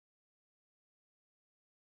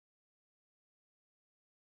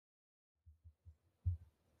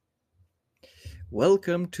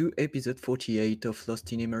Welcome to episode 48 of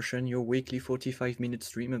Lost in Immersion, your weekly 45-minute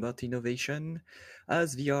stream about innovation.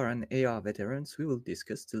 As VR and AR veterans, we will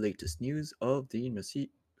discuss the latest news of the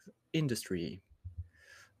industry.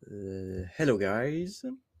 Hello, guys,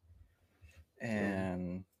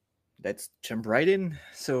 and let's jump right in.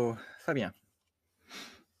 So, Fabien.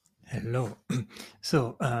 Hello.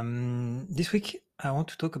 This week I want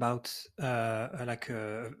to talk about a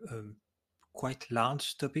quite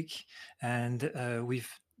large topic, and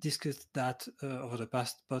we've discussed that over the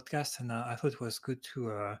past podcast, and I thought it was good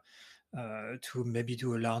to maybe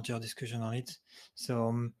do a larger discussion on it.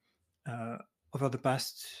 Over the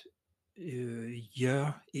past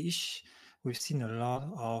year-ish, we've seen a lot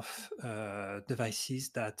of devices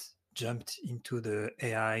that jumped into the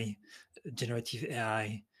AI, generative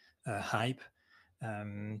AI hype.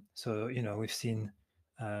 We've seen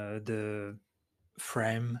the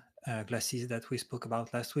frame glasses that we spoke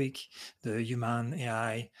about last week, the human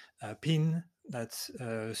AI pin that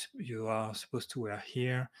you are supposed to wear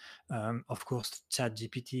here. Of course,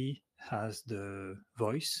 ChatGPT has the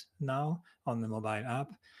voice now on the mobile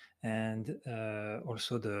app, and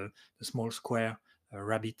also the small square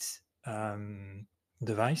rabbit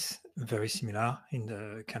device, very similar in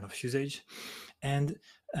the kind of usage. And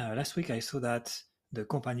last week I saw that the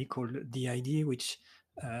company called DID, which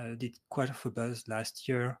did quite a buzz last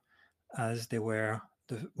year, as they were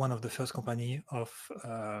one of the first company of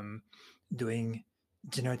doing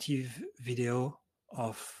generative video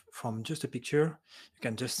from just a picture. You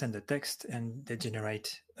can just send a text and they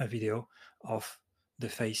generate a video of the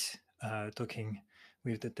face talking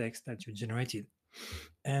with the text that you generated.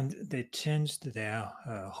 And they changed their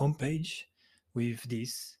homepage with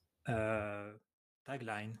this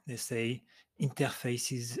tagline. They say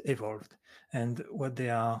interfaces evolved, and what they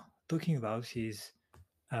are talking about is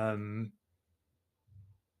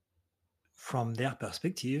from their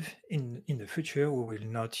perspective, in the future, we will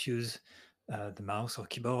not use the mouse or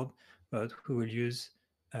keyboard, but we will use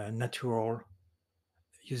a natural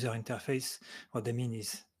user interface. What they mean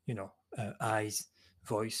is, eyes,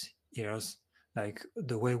 voice, ears, like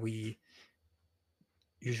the way we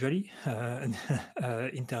usually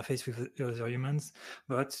interface with other humans,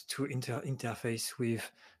 but to interface with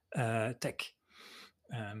tech.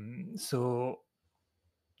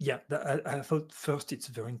 I thought first it's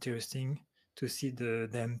very interesting to see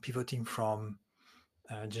them pivoting from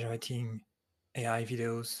generating AI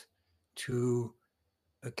videos to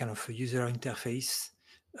a kind of a user interface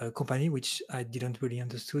company, which I didn't really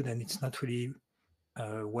understood, and it's not really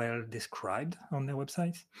well described on their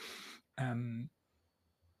website.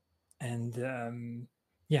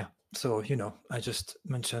 I just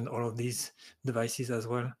mentioned all of these devices as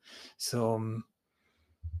well.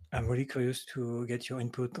 I'm really curious to get your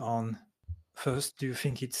input on, first, do you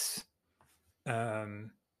think it's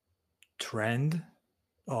trend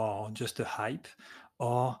or just a hype,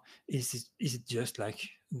 or is it just like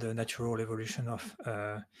the natural evolution of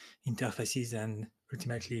interfaces, and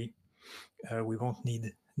ultimately we won't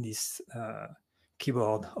need this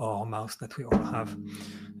keyboard or mouse that we all have?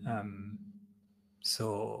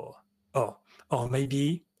 Or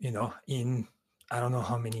maybe, in I don't know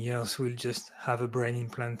how many years, we'll just have a brain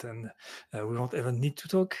implant and we won't ever need to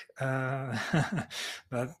talk.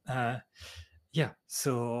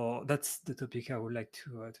 So that's the topic I would like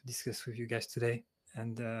to discuss with you guys today.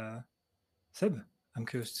 And Seb, I'm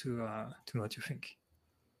curious to know what you think.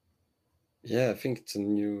 Yeah, I think it's a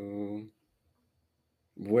new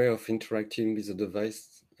way of interacting with the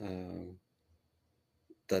device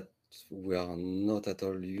that we are not at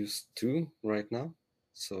all used to right now.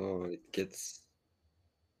 So it gets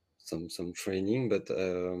some training, but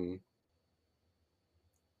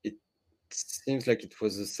it seems like it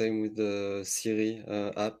was the same with the Siri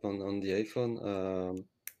app on the iPhone.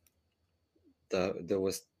 There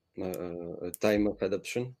was a time of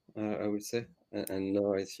adoption, I would say, and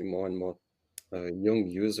now I see more and more young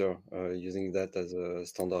user using that as a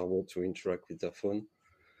standard way to interact with their phone.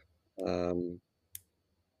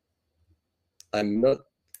 I'm not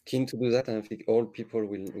keen to do that, and I think all people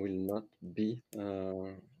will not be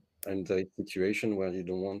in the situation where you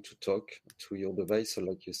don't want to talk to your device. So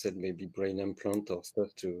like you said, maybe brain implant or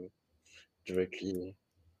stuff to directly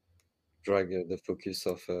drag the focus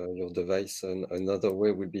of your device. And another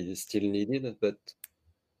way will be still needed, but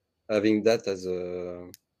having that as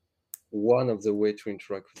one of the way to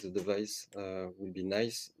interact with the device will be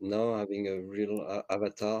nice. Now having a real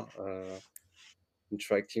avatar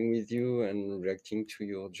interacting with you and reacting to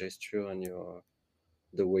your gesture and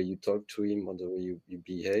the way you talk to him or the way you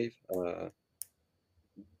behave.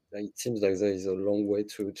 It seems like there is a long way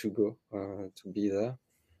to go to be there.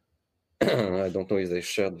 I don't know if they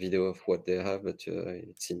shared video of what they have, but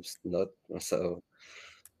it seems not. So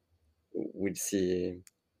we'll see.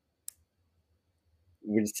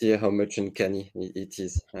 We'll see how much uncanny it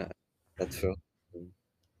is at first.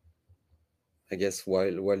 I guess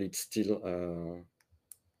while it's still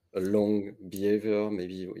a long behavior,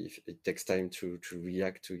 maybe if it takes time to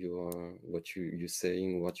react to your what you're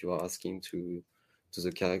saying, what you are asking to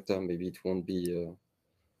the character, maybe it won't be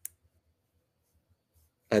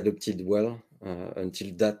adopted well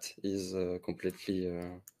until that is completely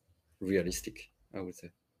realistic, I would say.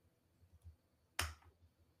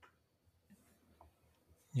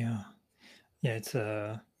 Yeah, it's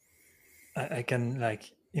I can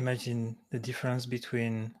like imagine the difference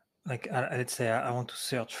between like let's say I want to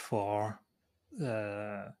search for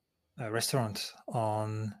a restaurant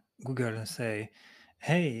on Google and say,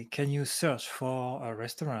 hey, can you search for a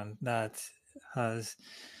restaurant that has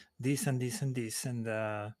this and this and this, and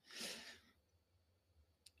I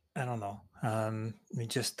don't know, me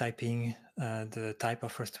just typing the type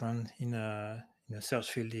of restaurant in a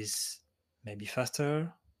search field is maybe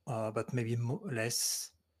faster, but maybe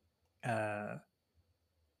less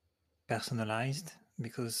personalized,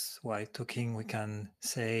 because while talking we can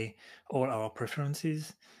say all our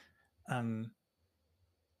preferences. I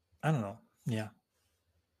don't know. Yeah.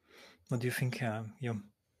 What do you think, Yom?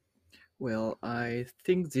 Well, I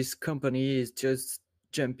think this company is just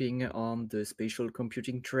jumping on the spatial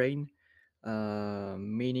computing train,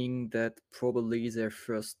 meaning that probably their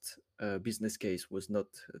first business case was not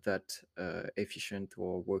that efficient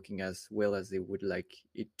or working as well as they would like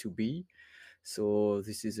it to be. So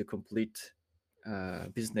this is a complete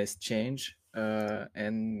business change,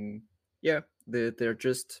 and yeah, they're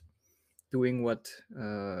just doing what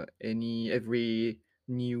every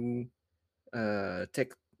new tech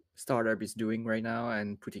startup is doing right now,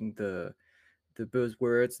 and putting the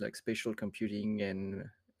buzzwords like spatial computing and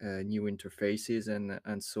new interfaces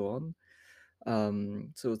and so on.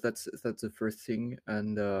 So that's the first thing.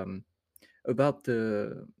 And about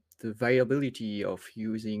the viability of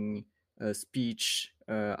using speech,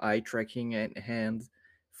 eye tracking, and hand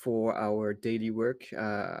for our daily work,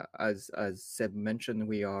 as Seb mentioned,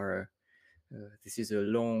 we are this is a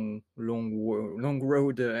long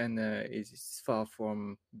road, and it's far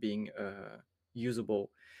from being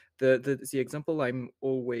usable. The example I'm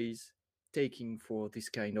always taking for this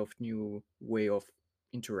kind of new way of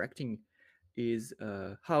interacting is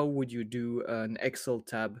how would you do an Excel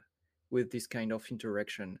tab with this kind of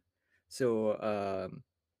interaction? So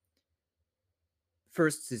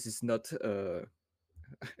first, this is not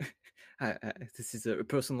this is a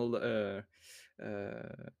personal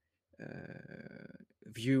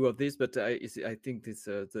view of this, but I think this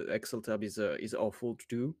the Excel tab is awful to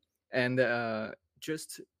do. And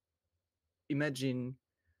just imagine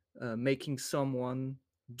making someone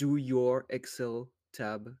do your Excel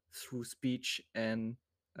tab through speech and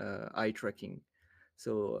eye tracking.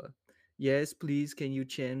 So yes, please, can you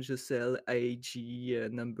change the cell AG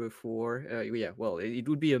number 4? Yeah, well, it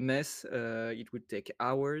would be a mess. It would take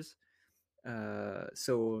hours.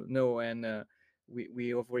 So no, and we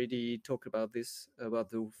have already talked about this, about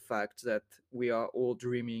the fact that we are all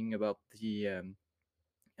dreaming about the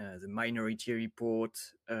Minority Report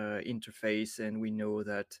interface, and we know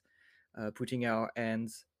that putting our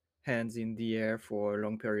hands in the air for a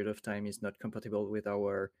long period of time is not compatible with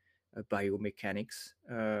our biomechanics.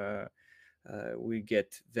 We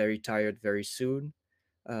get very tired very soon.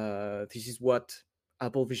 This is what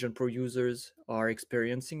Apple Vision Pro users are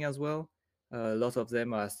experiencing as well. A lot of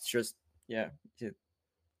them are just, yeah,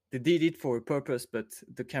 they did it for a purpose, but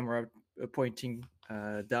the camera pointing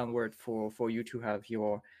downward for you to have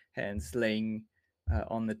your hands laying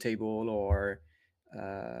on the table, or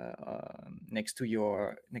next to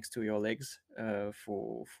your legs,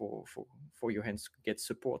 for your hands to get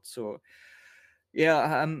support. So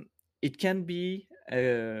yeah, it can be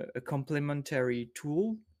a complementary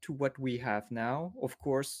tool to what we have now. Of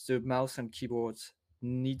course, the mouse and keyboards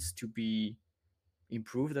needs to be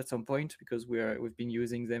improved at some point, because we've been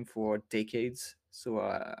using them for decades. So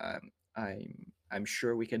I'm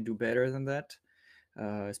sure we can do better than that,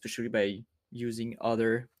 especially by using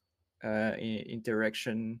other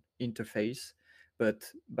interaction interface. But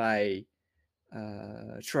by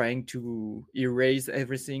trying to erase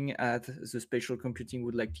everything as the spatial computing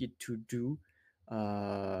would like it to do.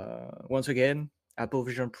 Once again, Apple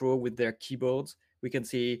Vision Pro with their keyboards, we can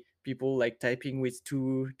see people like typing with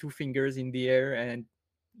two fingers in the air, and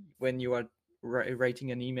when you are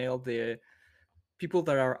writing an email, the people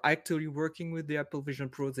that are actually working with the Apple Vision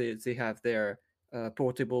Pro, they have their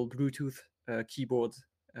portable Bluetooth keyboards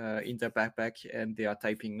in their backpack and they are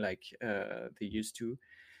typing like they used to.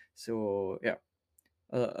 So yeah,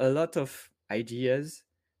 a lot of ideas,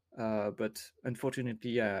 but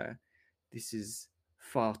unfortunately, this is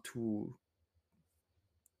far too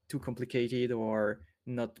complicated or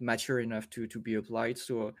not mature enough to be applied.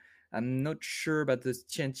 So I'm not sure about the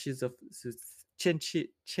chances of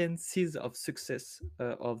success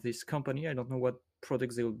of this company. I don't know what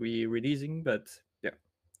products they will be releasing, but yeah,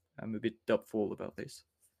 I'm a bit doubtful about this.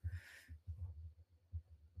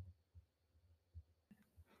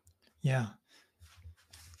 Yeah,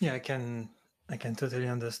 I can totally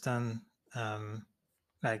understand.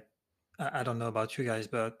 Like, I don't know about you guys,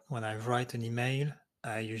 but when I write an email,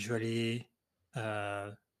 I usually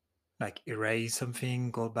like erase something,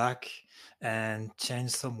 go back and change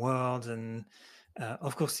some words, and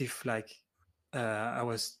of course, if like I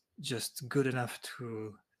was just good enough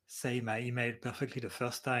to say my email perfectly the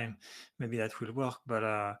first time, maybe that will work.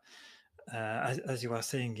 But as you were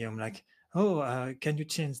saying, Guillaume, like, oh, can you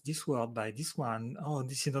change this word by this one? Oh,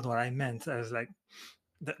 this is not what I meant. I was like,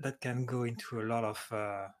 that can go into a lot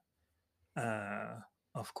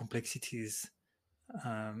of complexities.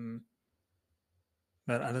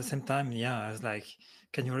 But at the same time, yeah, I was like,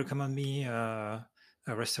 can you recommend me a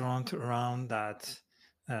restaurant around that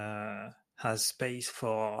has space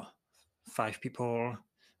for 5 people?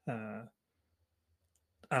 I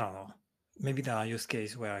don't know. Maybe there are use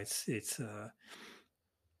cases where it's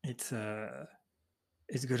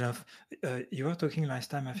good enough. You were talking last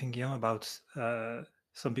time, I think, Guillaume, about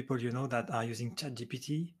some people you know that are using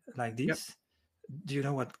ChatGPT like Yep. this. Do you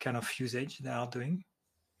know what kind of usage they are doing?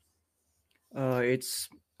 It's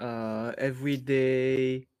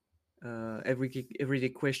everyday everyday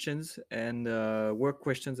questions and work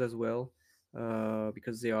questions as well,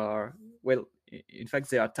 because they are, well, in fact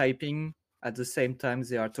they are typing at the same time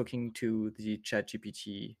they are talking to the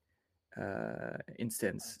ChatGPT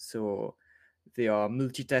instance. So they are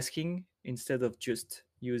multitasking instead of just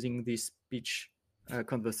using this speech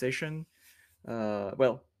conversation.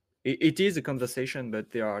 Well, it is a conversation,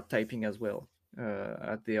 but they are typing as well.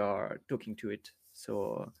 They are talking to it.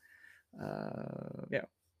 So yeah,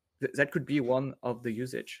 that could be one of the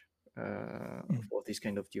usage for these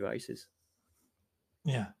kind of devices.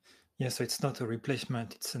 Yeah. So it's not a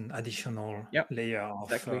replacement; it's an additional Yeah, layer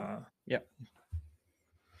of. exactly. Yeah.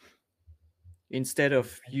 Instead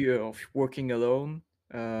of you working alone,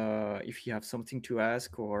 if you have something to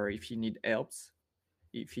ask or if you need helps,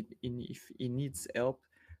 if he needs help,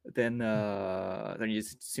 then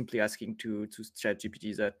he's simply asking to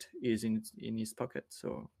ChatGPT that is in his pocket.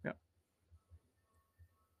 So yeah.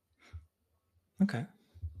 Okay.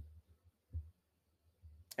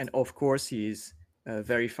 And of course he's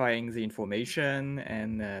verifying the information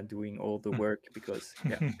and doing all the work because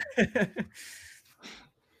yeah.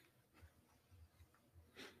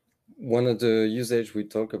 One of the usage we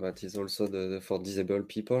talk about is also for disabled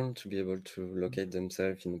people to be able to locate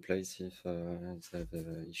themselves in a place if they have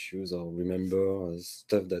issues or remember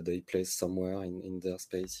stuff that they place somewhere in their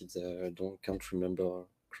space if they can't remember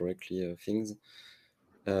correctly things.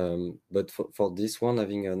 But for this one,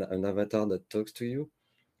 having an avatar that talks to you,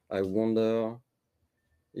 I wonder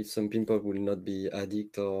if some people will not be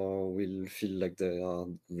addict or will feel like they are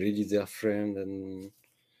really their friend and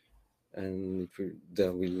it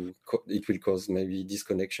will cause maybe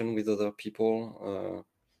disconnection with other people.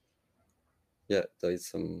 Yeah, there is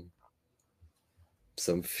some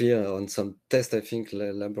fear and some test, I think,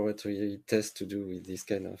 laboratory test to do with this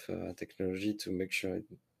kind of technology to make sure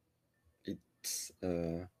it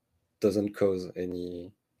doesn't cause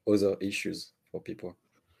any other issues for people.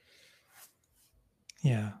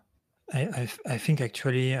 Yeah, I think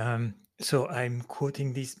actually. So I'm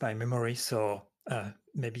quoting this by memory. So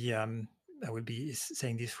maybe I will be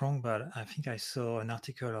saying this wrong, but I think I saw an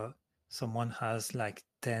article. Someone has like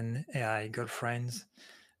 10 AI girlfriends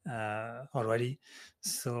already.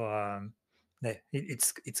 So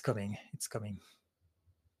it's coming. It's coming.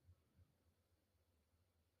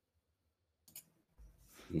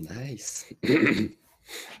 Nice.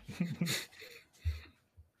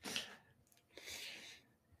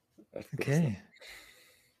 Okay.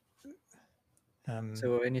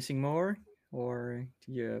 So anything more, or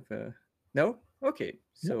do you have no? Okay,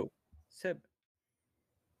 so Seb.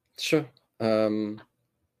 Sure.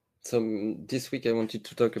 So this week I wanted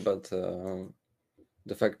to talk about the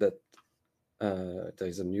fact that there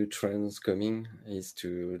is a new trend coming is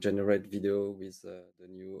to generate video with the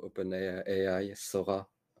new OpenAI AI Sora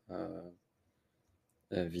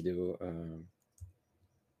video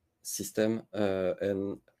system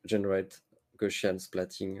and generate Gaussian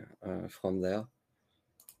splatting from there.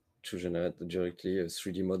 to generate directly a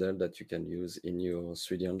 3D model that you can use in your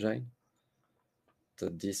 3D engine. So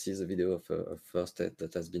this is a video of a first test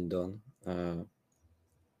that has been done.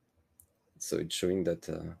 So it's showing that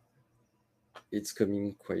it's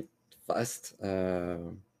coming quite fast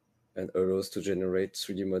and allows to generate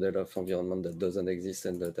 3D model of environment that doesn't exist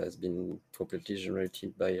and that has been properly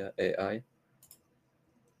generated by AI.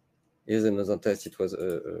 Here's another test. It was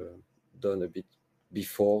done a bit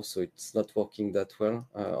before, so it's not working that well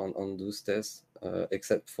on those tests,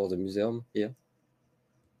 except for the museum here.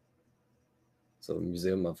 So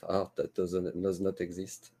museum of art that does not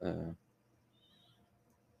exist.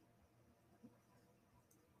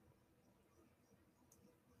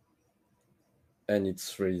 And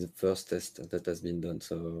it's really the first test that has been done.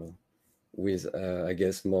 So with, I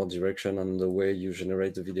guess, more direction on the way you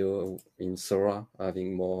generate the video in Sora,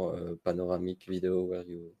 having more panoramic video where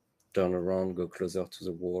you turn around, go closer to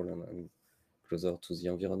the wall and closer to the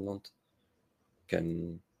environment,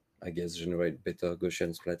 can, I guess, generate better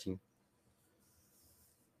Gaussian splatting.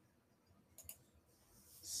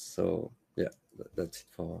 So yeah, that's it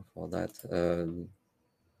for that.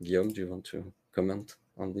 Guillaume, do you want to comment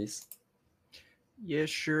on this? Yeah,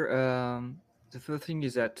 sure. The first thing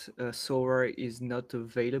is that Sora is not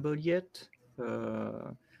available yet.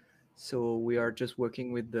 So we are just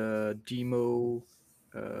working with the demo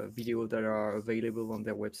video that are available on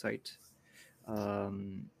their website.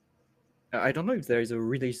 I don't know if there is a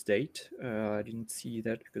release date. I didn't see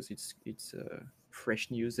that because it's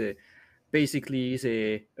fresh news. Basically,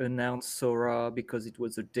 they announced Sora because it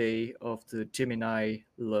was the day of the Gemini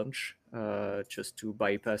launch, just to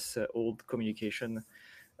bypass old communication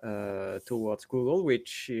towards Google,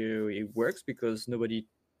 which it works because nobody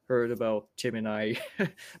heard about Gemini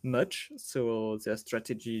much. So their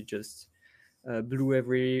strategy just blew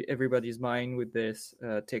everybody's mind with this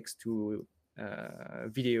text to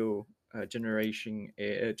video generation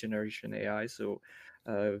AI. So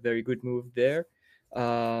very good move there.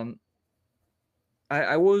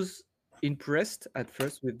 I was impressed at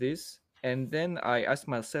first with this, and then I asked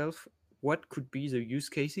myself, what could be the use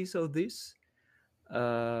cases of this?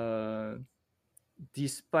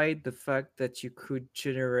 Despite the fact that you could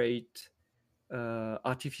generate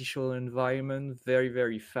artificial environment very,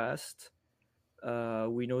 very fast,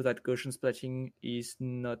 we know that Gaussian splatting is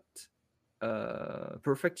not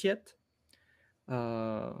perfect yet.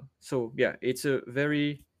 So yeah, it's a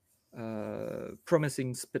very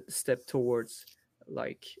promising step towards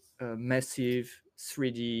like massive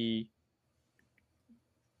 3D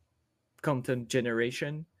content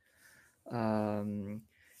generation,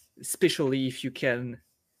 especially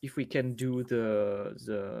if we can do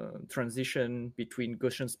the transition between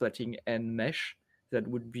Gaussian splatting and mesh. That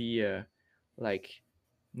would be like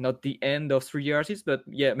not the end of 3D artists, but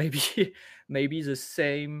yeah, maybe the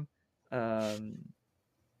same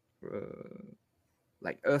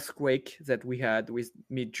like earthquake that we had with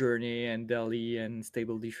Midjourney and DALL-E and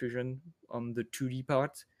Stable Diffusion on the 2D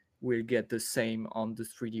part. We'll get the same on the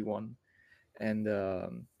 3D one, and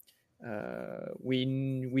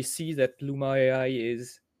we see that Luma AI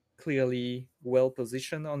is clearly well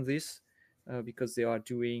positioned on this because they are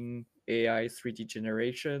doing AI 3D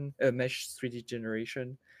generation, mesh 3D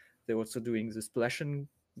generation. They're also doing the Gaussian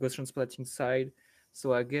splatting side.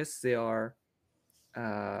 So I guess they are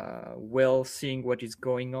well seeing what is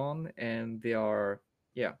going on, and they are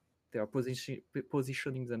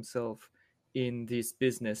positioning themselves in this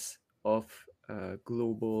business of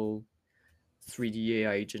global 3D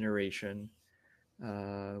AI generation,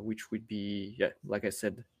 which would be, like I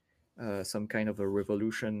said, some kind of a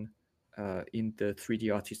revolution in the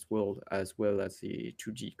 3D artist world as well as the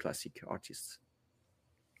 2D classic artists.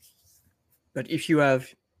 But if you have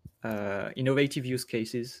innovative use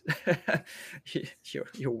cases,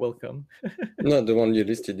 you're welcome. No, the one you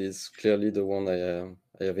listed is clearly the one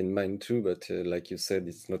I have in mind too, but like you said,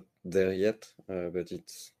 it's not there yet, but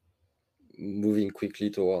it's moving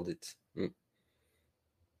quickly toward it.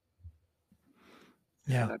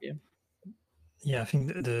 Yeah. Yeah, I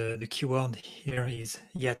think the keyword here is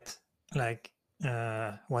yet. Like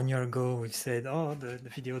 1 year ago, we said, oh, the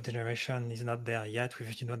video generation is not there yet.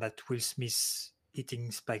 With that Will Smith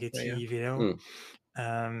eating spaghetti video,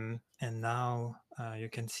 and now you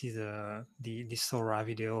can see the Sora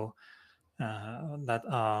video that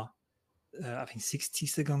are I think 60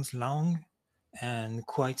 seconds long and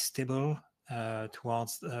quite stable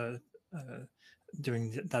towards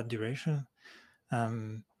during that duration.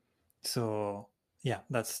 So yeah,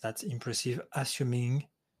 that's impressive, assuming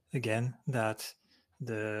again that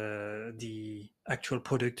the actual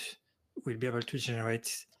product will be able to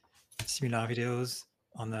generate similar videos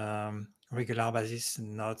on regular basis,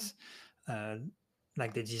 not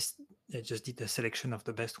like they just did a selection of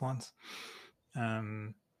the best ones.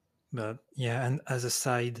 But yeah, and as a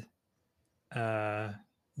side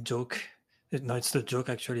joke, no, it's not a joke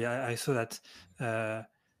actually. I saw that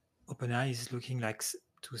OpenAI is looking like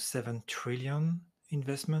to 7 trillion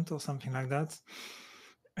investment or something like that.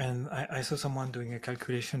 And I saw someone doing a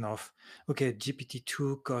calculation of, okay,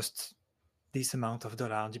 GPT-2 costs this amount of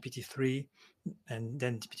dollar, GPT-3, and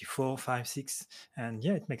then GPT-4, 5, 6. And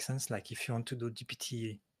yeah, it makes sense. Like if you want to do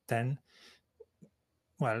GPT-10,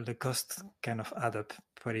 well, the costs kind of add up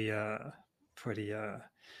pretty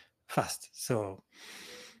fast. So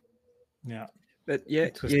yeah, But yeah,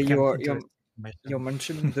 it was yeah, kind of you're interesting. you're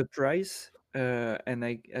mentioning the price, and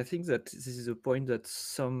I think that this is a point that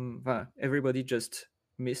everybody just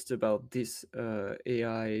missed about this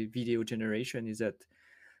AI video generation is that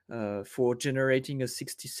for generating a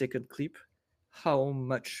 60-second clip, how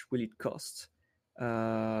much will it cost?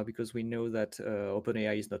 Because we know that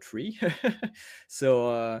OpenAI is not free.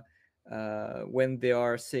 So when they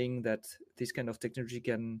are saying that this kind of technology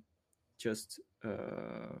can just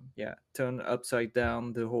turn upside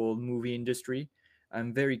down the whole movie industry,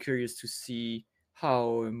 I'm very curious to see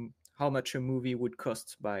how much a movie would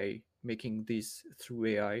cost by making this through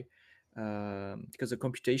AI, because the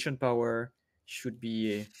computation power should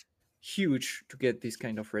be huge to get these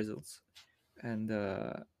kind of results, and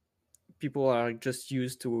people are just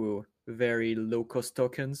used to very low cost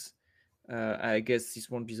tokens. I guess this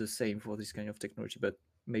won't be the same for this kind of technology, but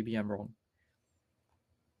maybe I'm wrong.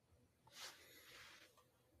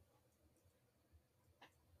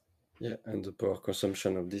 Yeah, and the power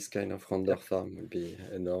consumption of this kind of render farm will be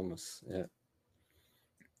enormous. Yeah,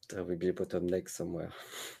 there will be a bottleneck somewhere.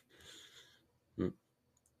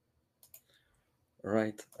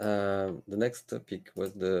 Right. The next topic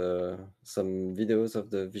was some videos of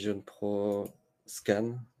the Vision Pro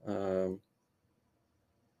scan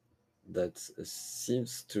that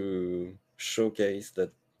seems to showcase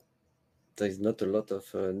that there is not a lot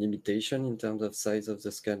of limitation in terms of size of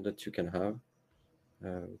the scan that you can have.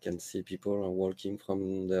 We can see people are walking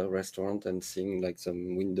from their restaurant and seeing like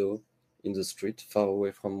some window in the street far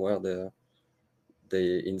away from where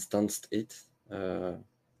they instanced it.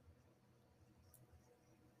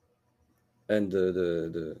 And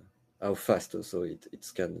the how fast also it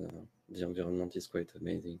scans the environment is quite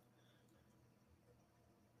amazing.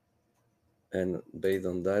 And based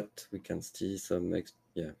on that, we can see some,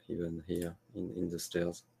 even here in the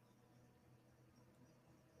stairs.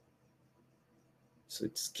 So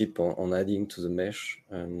it's keep on adding to the mesh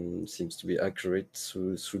and seems to be accurate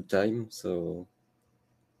through time. So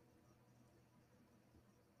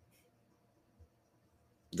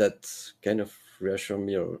that kind of reassure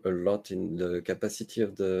me a lot in the capacity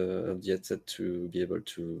of the headset to be able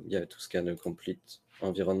to scan a complete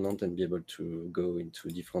environment and be able to go into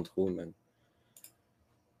different room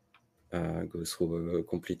and go through a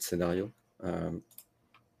complete scenario.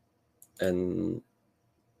 And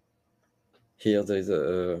here there is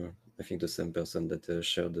I think the same person that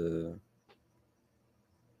shared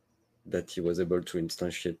that he was able to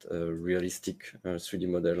instantiate a realistic 3D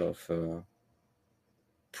model of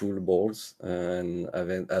pool balls and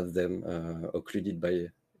have them occluded by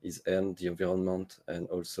his hand, the environment, and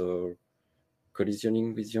also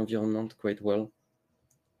collisioning with the environment quite well.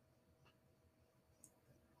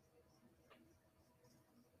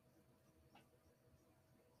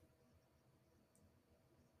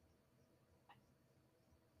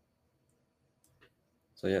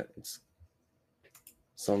 So yeah, it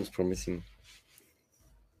sounds promising.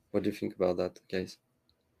 What do you think about that, guys?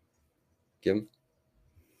 Kim?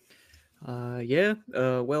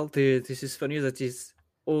 Well, this is funny that is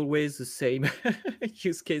always the same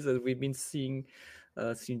use case that we've been seeing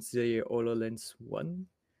since the HoloLens 1.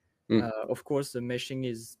 Of course, the meshing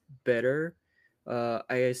is better.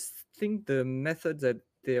 Think the method that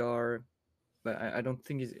they are, but I don't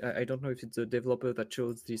think I don't know if it's the developer that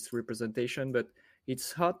chose this representation, but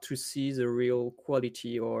it's hard to see the real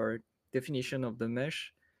quality or definition of the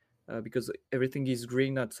mesh because everything is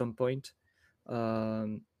green at some point.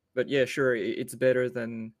 But yeah, sure, it's better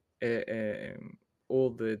than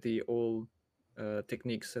all the old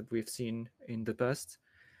techniques that we've seen in the past.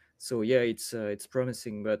 So yeah, it's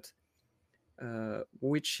promising, but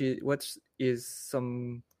what is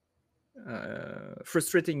some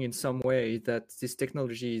frustrating in some way that this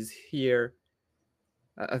technology is here.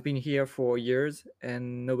 I've been here for years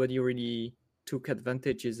and nobody really took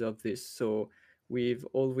advantages of this. So we've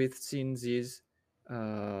always seen this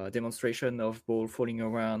demonstration of ball falling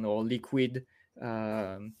around or liquid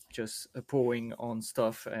just pouring on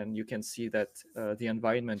stuff, and you can see that the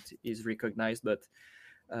environment is recognized, but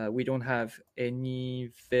we don't have any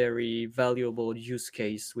very valuable use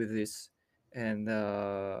case with this, and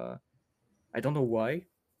I don't know why.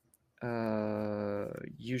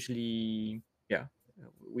 Usually, yeah,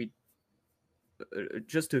 we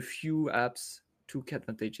just a few apps took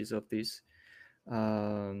advantages of this.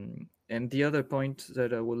 And the other point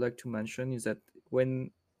that I would like to mention is that when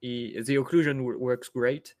the occlusion works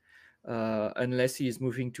great, unless he is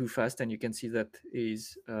moving too fast, and you can see that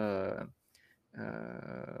is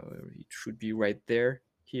it should be right there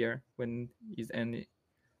here when he's and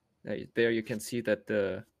there you can see that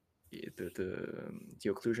the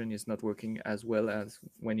occlusion is not working as well as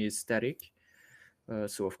when he's static.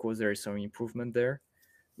 So of course there is some improvement there,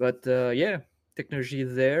 but yeah, technology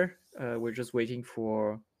is there. We're just waiting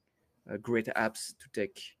for great apps to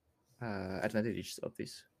take advantage of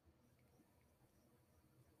this.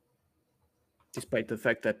 Despite the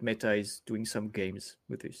fact that Meta is doing some games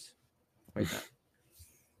with this right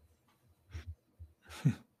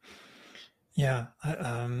now. Yeah,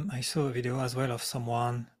 I saw a video as well of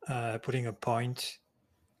someone putting a point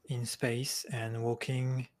in space and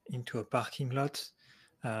walking into a parking lot,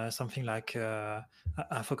 something like I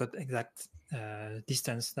forgot exact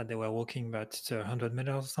distance that they were walking, but 100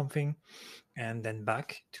 meters or something, and then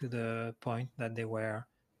back to the point that they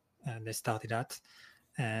started at,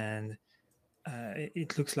 and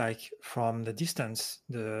it looks like from the distance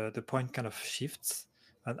the point kind of shifts,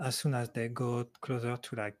 but as soon as they go closer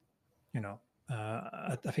to, like,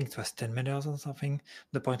 I think it was 10 meters or something,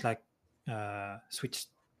 the point like switched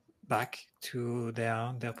back to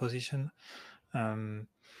their position.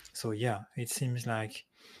 So yeah, it seems like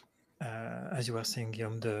as you were saying,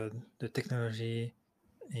 Guillaume, the technology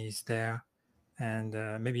is there, and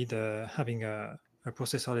maybe having a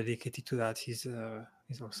processor dedicated to that is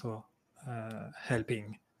also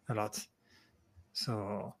helping a lot.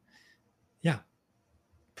 So yeah,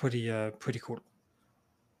 pretty cool.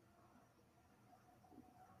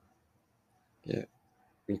 Yeah,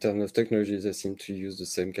 in terms of technologies, they seem to use the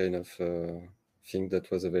same kind of thing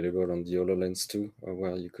that was available on the HoloLens 2,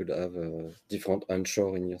 where you could have different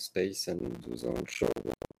onshore in your space, and those onshore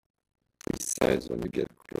precise when you get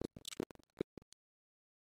close to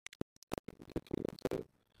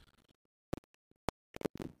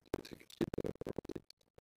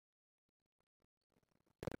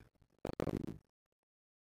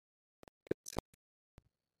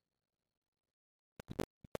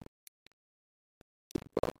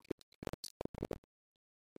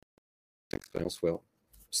the experience where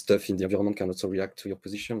stuff in the environment can also react to your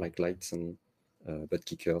position, like lights and butt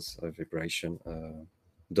kickers, vibration,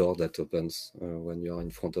 door that opens when you are in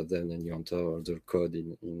front of them and you enter all the code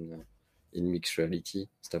in mixed reality,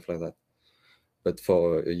 stuff like that. But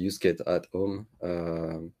for a use case at home,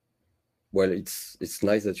 well, it's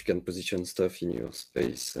nice that you can position stuff in your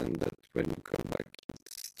space and that when you come back,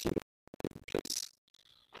 it's still in place.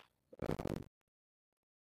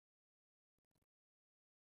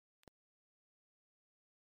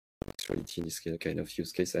 Reality in this kind of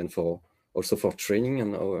use case, and also for training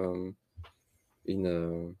and in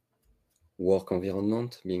a work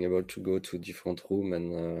environment, being able to go to different room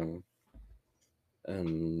and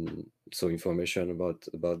so information about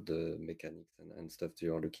the mechanics and stuff that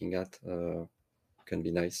you are looking at can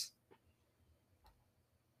be nice.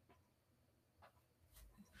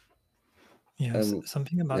 Yes,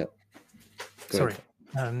 something about yeah.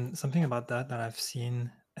 something about that I've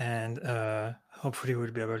seen, and hopefully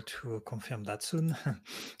we'll be able to confirm that soon.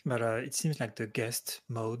 But it seems like the guest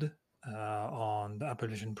mode on the Apple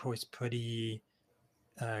Vision Pro is pretty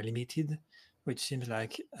limited, which seems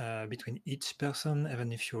like between each person,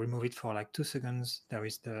 even if you remove it for like 2 seconds, there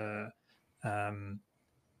is the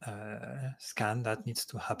scan that needs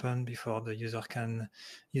to happen before the user can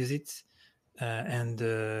use it, and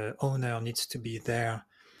the owner needs to be there.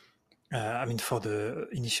 I mean, for the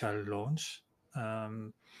initial launch.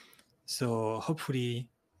 So hopefully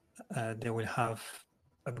they will have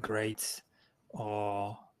upgrades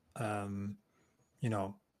or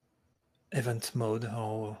event mode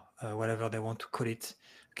or whatever they want to call it.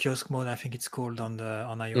 Kiosk mode, I think it's called on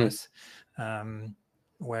iOS,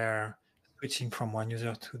 where switching from one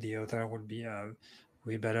user to the other would be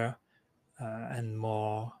way better and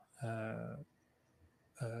more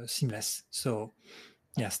seamless. So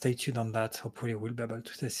yeah, stay tuned on that. Hopefully we'll be able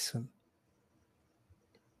to test soon.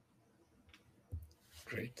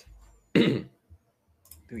 Great. Do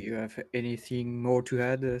you have anything more to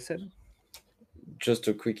add, Seb? Just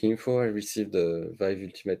a quick info. I received the Vive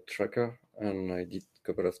Ultimate Tracker and I did a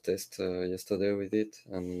couple of tests yesterday with it,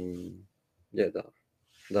 and yeah,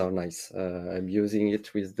 they are nice. I'm using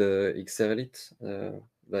it with the XR Elite,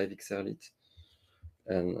 Vive XR Elite,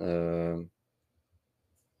 and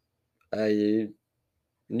I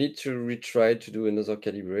need to retry to do another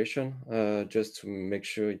calibration just to make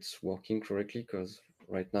sure it's working correctly, because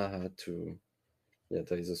right now I had to, yeah,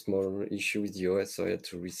 there is a small issue with the OS, so I had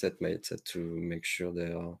to reset my headset to make sure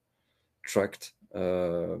they are tracked.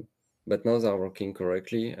 But now they're working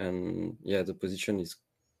correctly, and yeah, the position is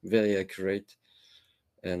very accurate,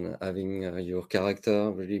 and having your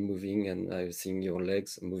character really moving and seeing your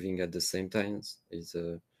legs moving at the same time is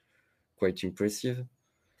quite impressive.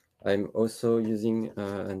 I'm also using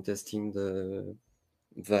and testing the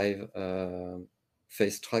Vive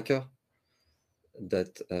face tracker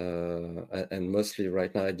that and mostly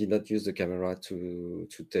right now I did not use the camera to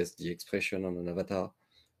test the expression on an avatar.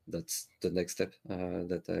 That's the next step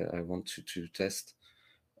that I want to test.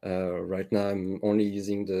 Right now I'm only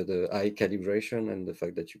using the eye calibration and the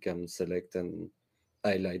fact that you can select and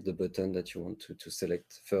highlight the button that you want to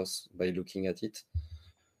select first by looking at it.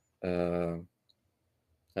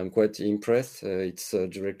 I'm quite impressed. It's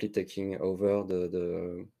directly taking over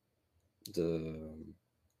the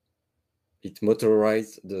it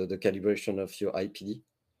motorized the calibration of your IPD,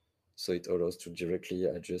 so it allows to directly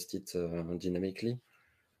adjust it dynamically.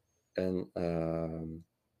 And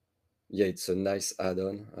yeah, it's a nice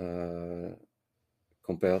add-on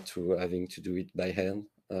compared to having to do it by hand.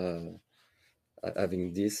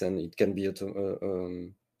 Having this, and it can be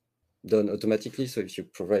done automatically. So if you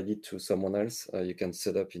provide it to someone else, you can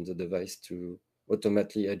set up in the device to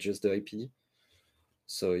automatically adjust the IPD.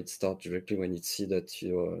 So it starts directly when it sees that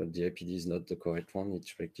the IPD is not the correct one. It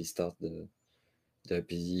directly starts the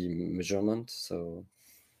IPD measurement. So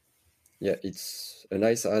yeah, it's a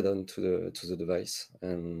nice add-on to the device,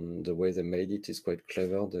 and the way they made it is quite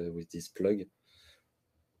clever with this plug.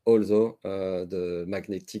 Although the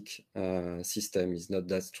magnetic system is not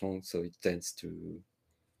that strong, so it tends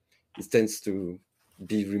to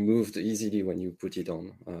be removed easily when you put it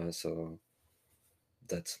on. So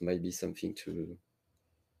that might be something to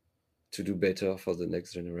do better for the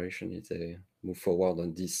next generation if they move forward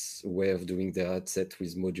on this way of doing their headset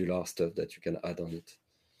with modular stuff that you can add on it.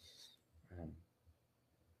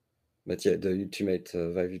 But yeah, the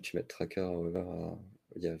Vive Ultimate Tracker, however,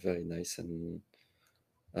 yeah, very nice, and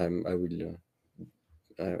I will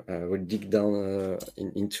dig down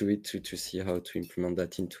into it to see how to implement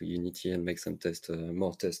that into Unity and make some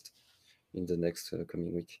more tests in the next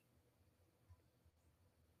coming week.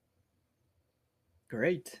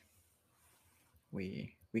 Great.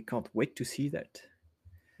 We can't wait to see that.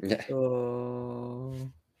 Yeah. So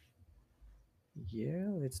yeah,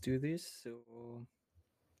 let's do this. So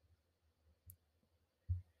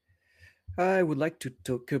I would like to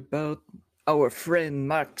talk about our friend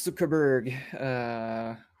Mark Zuckerberg,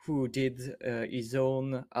 who did his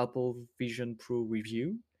own Apple Vision Pro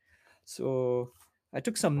review. So I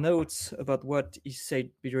took some notes about what he said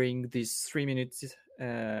during this 3 minutes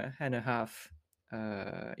and a half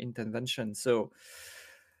intervention. So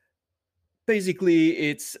basically,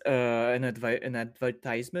 it's an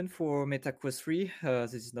advertisement for Meta Quest 3.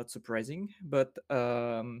 This is not surprising, but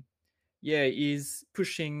yeah, he's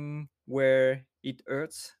pushing where it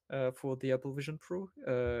hurts for the Apple Vision Pro,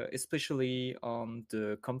 especially on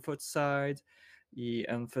the comfort side. He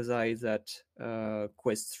emphasized that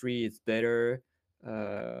Quest 3 is better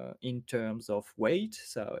in terms of weight.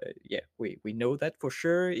 So yeah, we know that for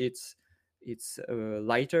sure. It's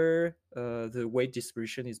lighter. The weight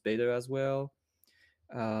distribution is better as well.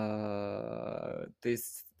 The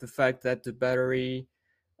fact that the battery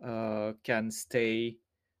can stay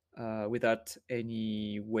without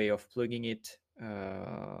any way of plugging it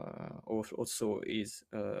also is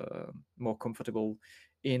more comfortable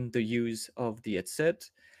in the use of the headset.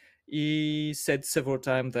 He said several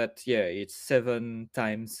times that yeah, it's 7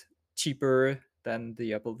 times cheaper than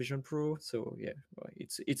the Apple Vision Pro. So yeah,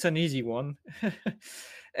 it's an easy one.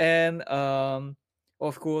 And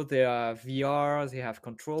of course, they have VR, they have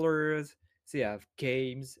controllers, they have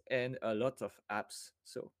games, and a lot of apps.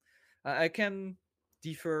 So I can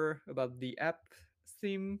differ about the app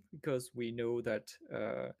theme because we know that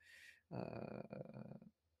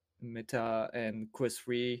Meta and Quest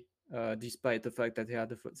 3, despite the fact that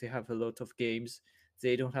they have a lot of games,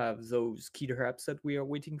 they don't have those killer apps that we are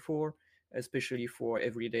waiting for, especially for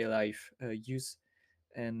everyday life use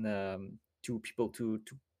and to people to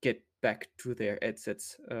get back to their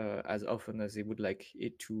headsets as often as they would like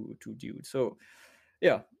it to do. So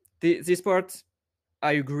yeah, this part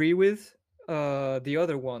I agree with. The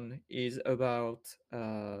other one is about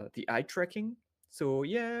the eye tracking. So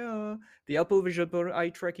yeah, the Apple Vision Pro eye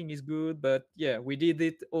tracking is good, but yeah, we did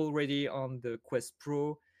it already on the Quest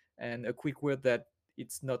Pro, and a quick word that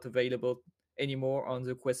it's not available anymore on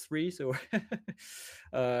the Quest 3. So,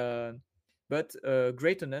 but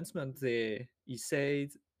great announcement. He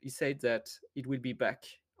said that it will be back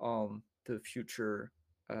on the future,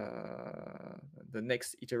 the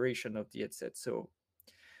next iteration of the headset. So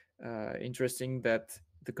interesting that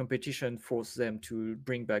the competition forced them to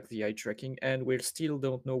bring back the eye tracking, and we still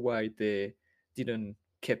don't know why they didn't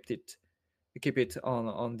keep it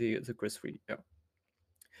on the Quest 3. Yeah.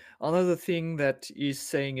 Another thing that is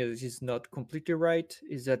saying is not completely right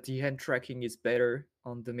is that the hand tracking is better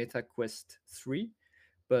on the Meta Quest 3,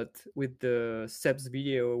 but with the Seb's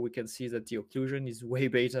video, we can see that the occlusion is way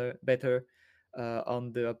better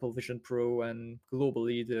on the Apple Vision Pro, and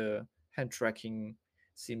globally the hand tracking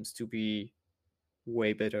seems to be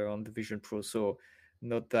way better on the Vision Pro. So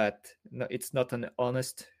it's not an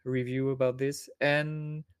honest review about this.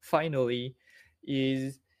 And finally,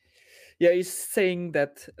 is saying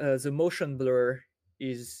that the motion blur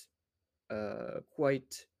is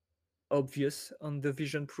quite obvious on the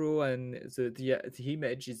Vision Pro, and the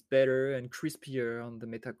image is better and crispier on the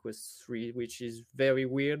Meta Quest 3, which is very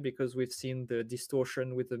weird because we've seen the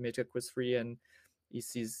distortion with the Meta Quest 3, and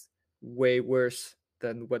this is way worse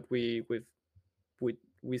than what we've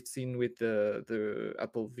seen with the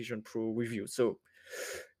Apple Vision Pro review. So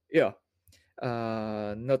yeah,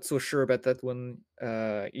 not so sure about that one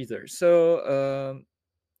either. So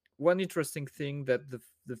one interesting thing that the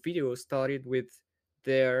video started with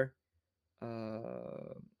their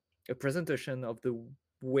a presentation of the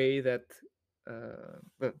way that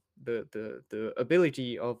the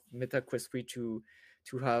ability of Meta Quest 3 to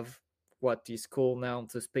have what is called now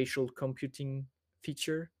the spatial computing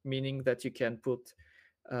feature, meaning that you can put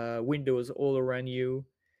windows all around you,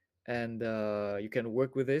 and you can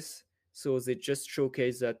work with this. So they just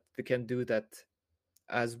showcase that they can do that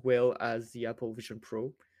as well as the Apple Vision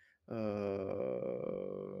Pro.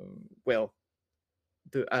 Well,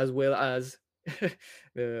 the as well as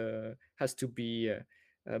has to be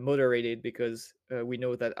moderated, because we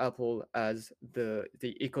know that Apple has the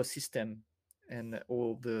ecosystem and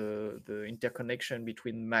all the interconnection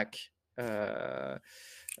between Mac,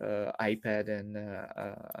 iPad,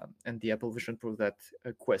 and the Apple Vision Pro that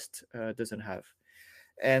Quest doesn't have.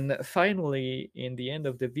 And finally, in the end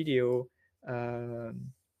of the video, Mark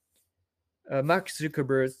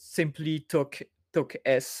Zuckerberg simply talk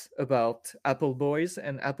S about Apple boys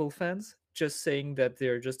and Apple fans, just saying that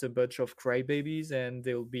they're just a bunch of crybabies and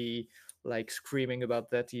they'll be like screaming about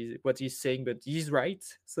that what he's saying, but he's right.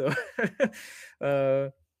 So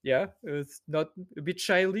yeah, it's not a bit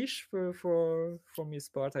childish from his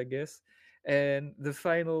part, I guess. And the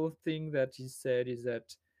final thing that he said is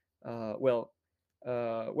that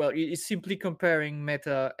he's simply comparing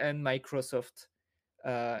Meta and Microsoft,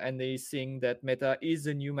 and they think that Meta is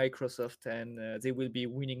the new Microsoft, and they will be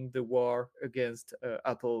winning the war against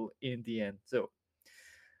Apple in the end. So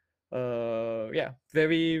yeah,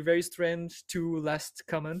 very very strange two last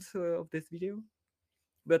comments of this video,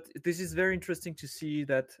 but this is very interesting to see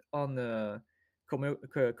that on the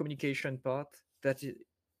communication part, that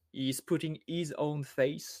he's putting his own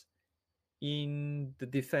face in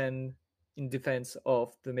defense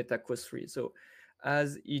of the Meta Quest 3. So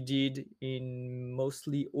as he did in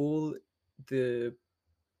mostly all the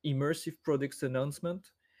immersive products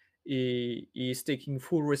announcement, he is taking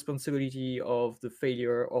full responsibility of the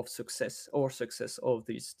failure of success of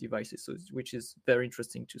these devices, so, which is very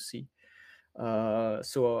interesting to see.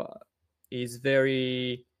 So is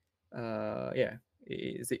very yeah,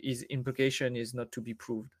 his implication is not to be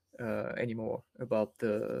proved anymore about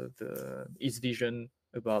his vision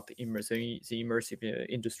about the immersive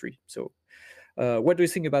industry. So what do you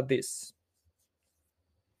think about this?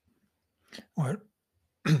 Well,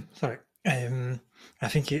 sorry. I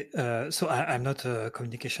think so. I'm not a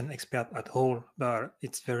communication expert at all, but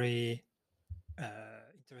it's very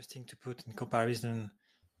interesting to put in comparison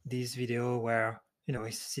this video where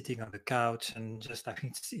he's sitting on the couch and just I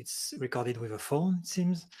think it's recorded with a phone. It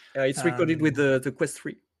seems it's recorded with the Quest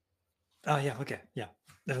 3. Oh yeah, okay, yeah,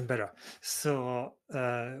 even better. So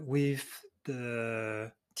with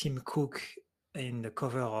the Tim Cook in the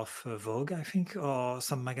cover of Vogue, I think, or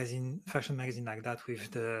some fashion magazine like that,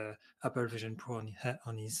 with the Apple Vision Pro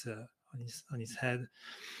on his head.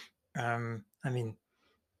 I mean,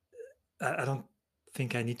 I don't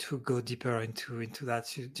think I need to go deeper into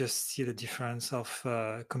that. You just see the difference of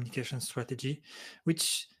communication strategy,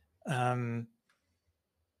 which I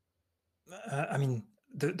mean.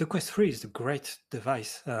 The Quest 3 is a great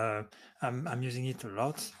device. I'm using it a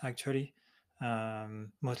lot, actually.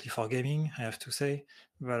 mostly for gaming, I have to say.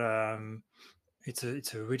 But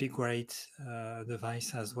it's a really great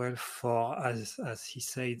device as well for, as he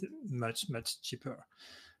said, much cheaper.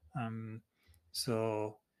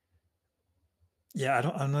 So yeah, I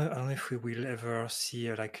don't know if we will ever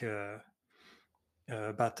see like a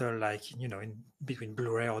battle like in between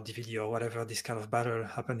Blu-ray or DVD or whatever. This kind of battle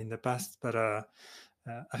happened in the past, but I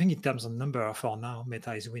think in terms of number, for now,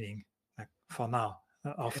 Meta is winning. Like for now,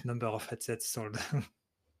 of number of headsets sold.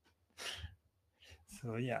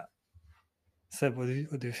 So yeah, Seb, what do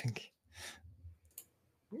you think?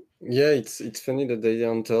 Yeah, it's funny that they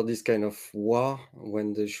enter this kind of war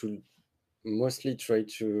when they should mostly try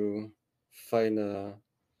to find a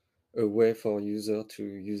way for user to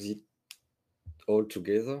use it all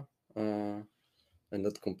together and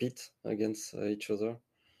not compete against each other.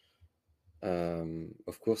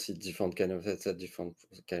 Of course, it's different kind of headset, different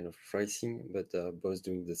kind of pricing, but both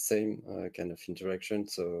doing the same kind of interaction.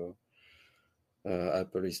 So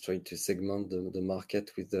Apple is trying to segment the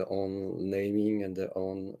market with their own naming and their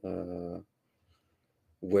own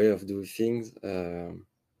way of doing things.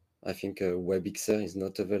 I think WebXR is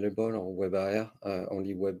not available, or WebAR,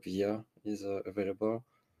 only WebVR is available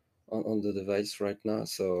on the device right now.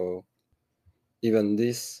 So even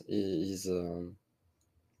this is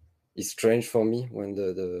strange for me when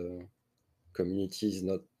the community is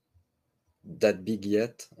not that big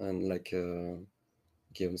yet, and like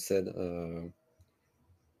Guillaume said,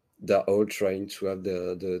 they're all trying to have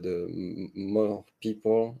the more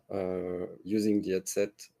people using the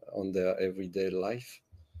headset on their everyday life.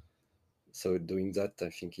 So doing that, I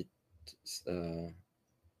think it's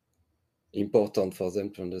important for them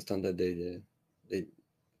to understand that they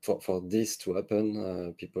for this to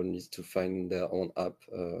happen, people need to find their own app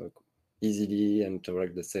easily and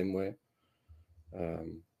interact the same way.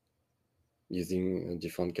 Using a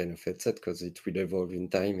different kind of headset, because it will evolve in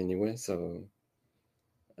time anyway. So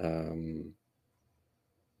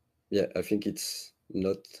yeah, I think it's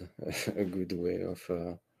not a good way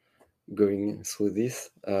of going through this.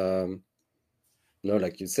 No,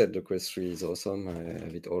 like you said, the Quest 3 is awesome. I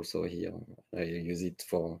have it also here. I use it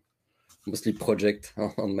for mostly project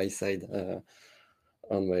on my side,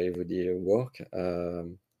 on my everyday work.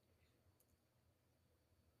 And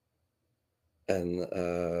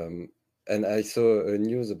I saw a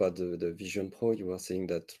news about the Vision Pro. You were saying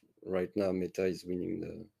that right now Meta is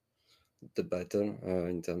winning the battle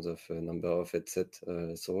in terms of number of headsets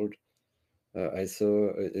sold. I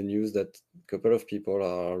saw a news that a couple of people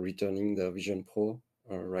are returning their Vision Pro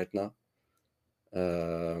right now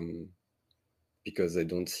because they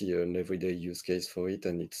don't see an everyday use case for it,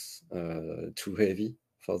 and it's too heavy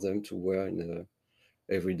for them to wear in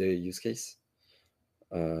a everyday use case.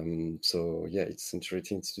 So yeah, it's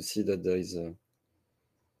interesting to see that there is a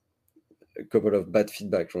couple of bad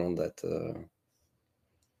feedback around that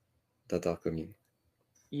that are coming.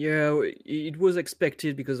 Yeah, it was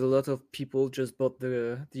expected because a lot of people just bought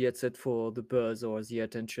the headset for the buzz or the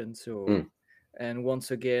attention. So, and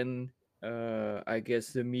once again, I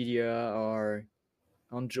guess the media are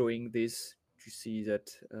enjoying this to see that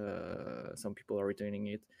some people are returning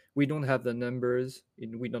it. We don't have the numbers,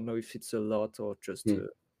 and we don't know if it's a lot or just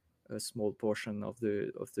a small portion of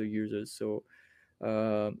the users. So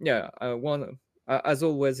yeah, as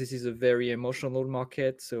always, this is a very emotional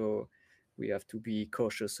market, so we have to be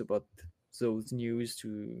cautious about those news.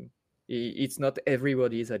 It's not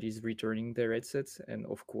everybody that is returning their headsets, and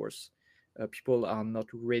of course, people are not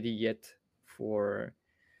ready yet for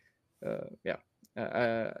yeah.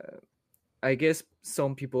 I guess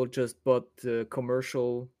some people just bought the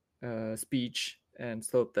commercial speech and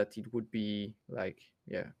thought that it would be like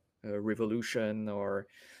a revolution, or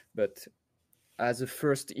but as a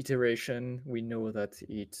first iteration, we know that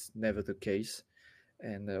it's never the case,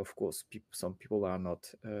 and of course, some people are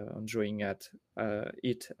not enjoying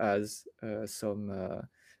it as some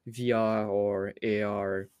VR or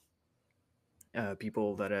AR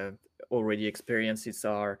people that have already experienced it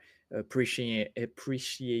are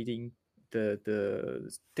appreciating the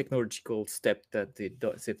technological step that they've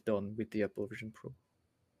done with the Apple Vision Pro.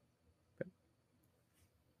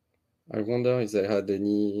 I wonder if they had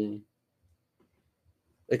any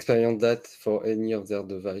experience that for any of their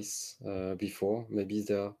device before. Maybe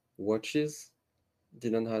their watches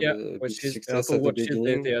didn't have a big success Apple at the Watches,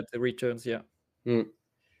 beginning. they had the returns,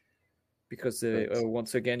 because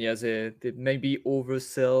once again, they maybe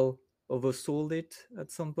oversold it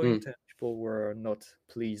at some point, and people were not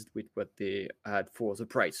pleased with what they had for the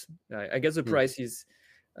price. I guess the price is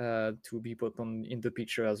to be put on in the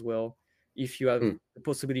picture as well. if you have the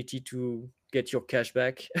possibility to get your cash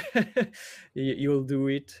back, you'll do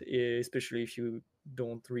it, especially if you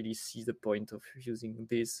don't really see the point of using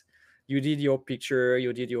this. You did your picture,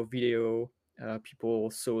 you did your video,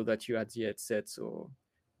 people saw that you had the headset, so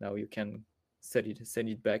now you can send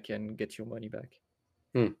it back and get your money back.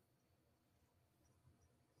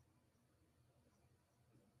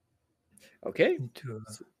 Okay.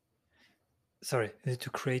 Sorry, to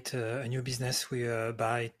create a new business, we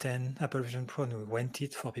buy 10 Apple Vision Pro and we rent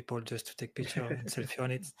it for people just to take picture and selfie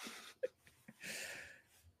on it.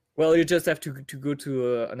 Well, you just have to go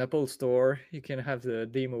to an Apple store. You can have the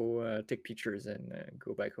demo, take pictures, and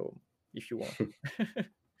go back home if you want.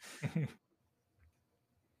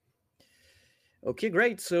 Okay,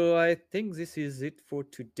 great. So I think this is it for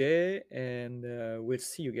today, and we'll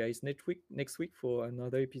see you guys next week for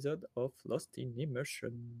another episode of Lost in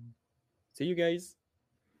Immersion. See you guys.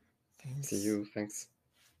 Thanks. See you. Thanks.